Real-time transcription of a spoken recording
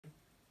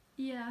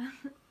Yeah.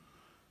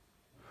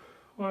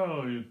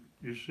 Well,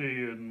 you see,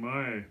 in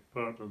my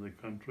part of the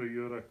country,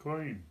 you're a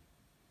queen,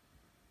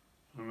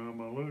 and I'm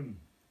a loon.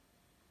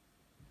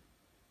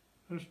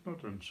 It's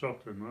not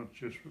insulting, that's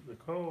just what they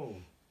call.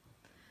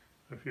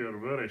 If you're a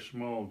very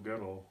small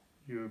girl,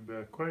 you would be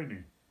a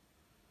queenie,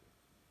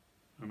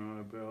 and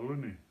I'd be a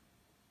loony.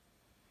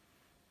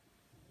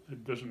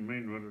 It doesn't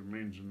mean what it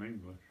means in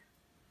English.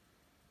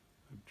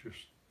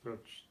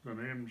 That's the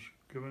names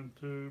given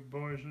to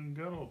boys and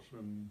girls,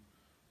 and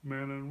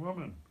men and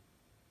women.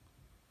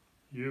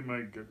 You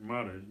might get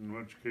married, in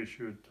which case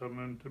you would turn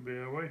in to be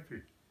a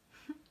wifey.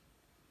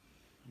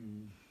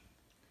 And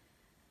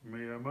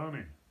me a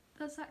manny.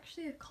 That's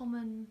actually a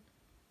common...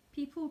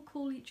 People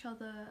call each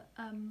other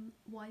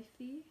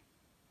wifey.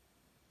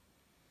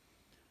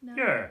 No?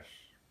 Yes.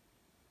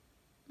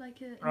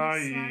 Like a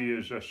IE slang.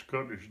 is a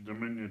Scottish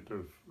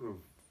diminutive of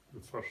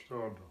the first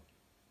order.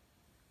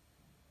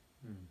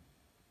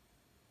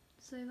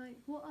 So, like,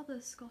 what other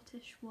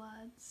Scottish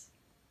words?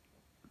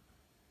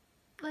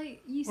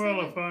 Like, you say Well,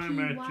 like if I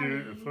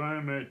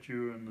P-wally. met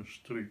you in the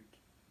street,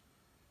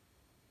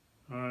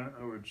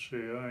 I would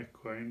say, "I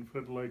quine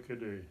for like a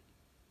day,"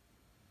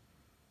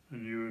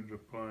 and you would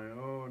reply,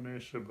 "Oh, nae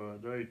so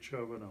bad, I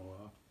chavin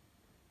awa."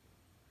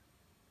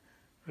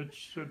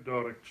 It's the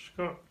Doric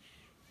Scots.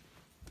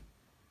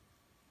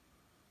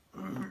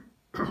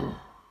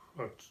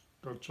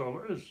 That's all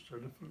it is. It's a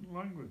different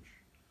language,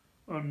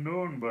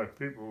 unknown by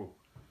people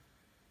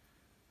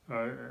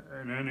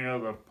in any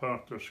other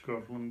part of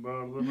Scotland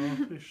bar the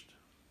North East.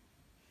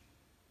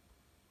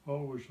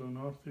 Always the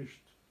North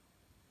East.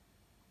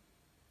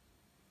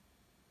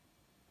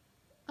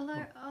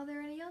 Are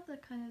there any other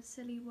kind of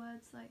silly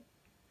words like...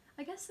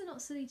 I guess they're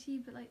not silly to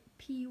you, but like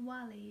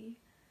P-wally.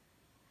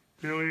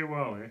 Pilly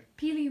Wally.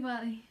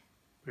 Peely-wally.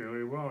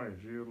 Pilly Wally.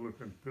 You're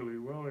looking Pilly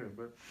Wally a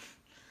bit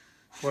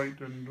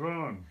white and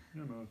drawn,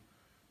 you know.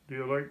 Do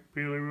you like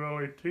Pilly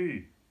Wally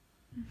tea?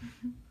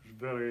 It's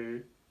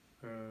very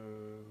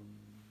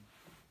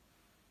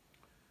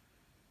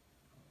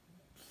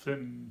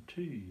thin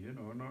tea, you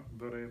know, not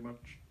very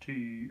much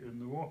tea in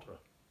the water.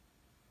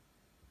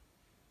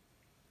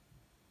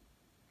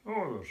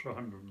 Oh, there's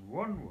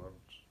 101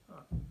 words.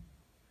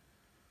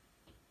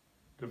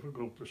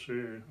 Difficult to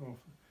say.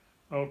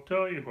 I'll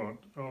tell you what,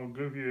 I'll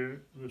give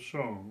you the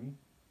song,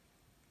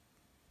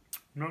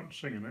 not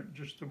singing it,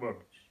 just the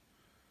words,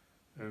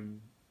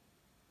 in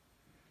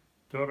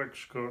Doric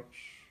Scots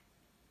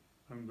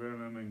and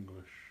then in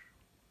English.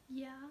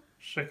 Yeah.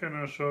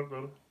 Siccan a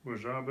sorter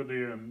was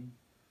Aberdeen,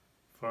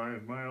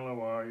 5 mile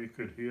away you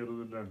could hear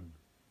the din.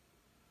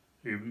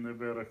 Even the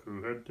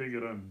barracu had to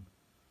grin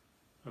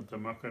at the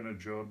muckin of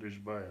Geordie's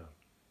byre.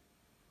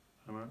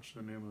 And that's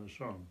the name of the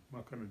song,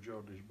 Muckin of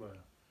Geordie's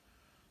byre.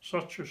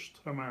 Such a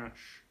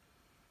stramash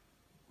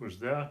was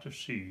there to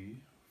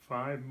see,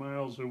 5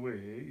 miles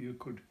away you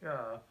could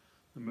hear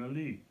the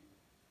melee.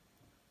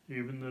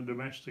 Even the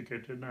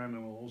domesticated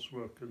animals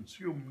were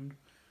consumed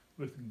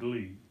with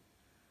glee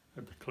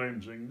at the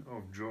cleansing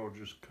of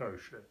George's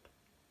cowshed.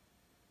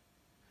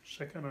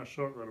 Second I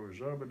thought there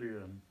was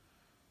Aberdeen,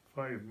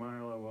 5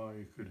 mile away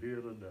you could hear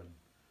the din.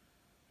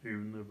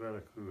 Even the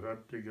barracu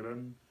had to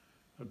grin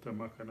at the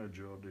muckin of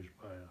Geordie's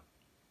byre.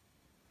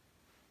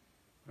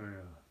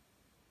 Yeah.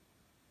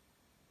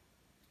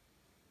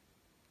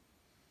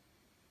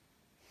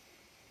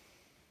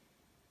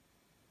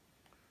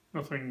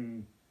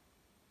 Nothing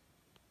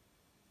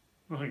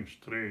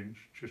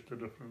strange, just a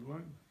different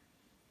language.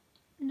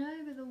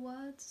 No, but the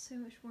words are so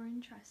much more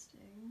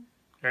interesting.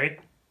 Hey?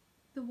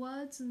 The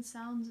words and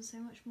sounds are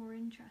so much more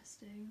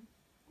interesting.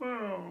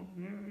 Well,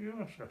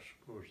 yes, I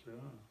suppose they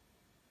are.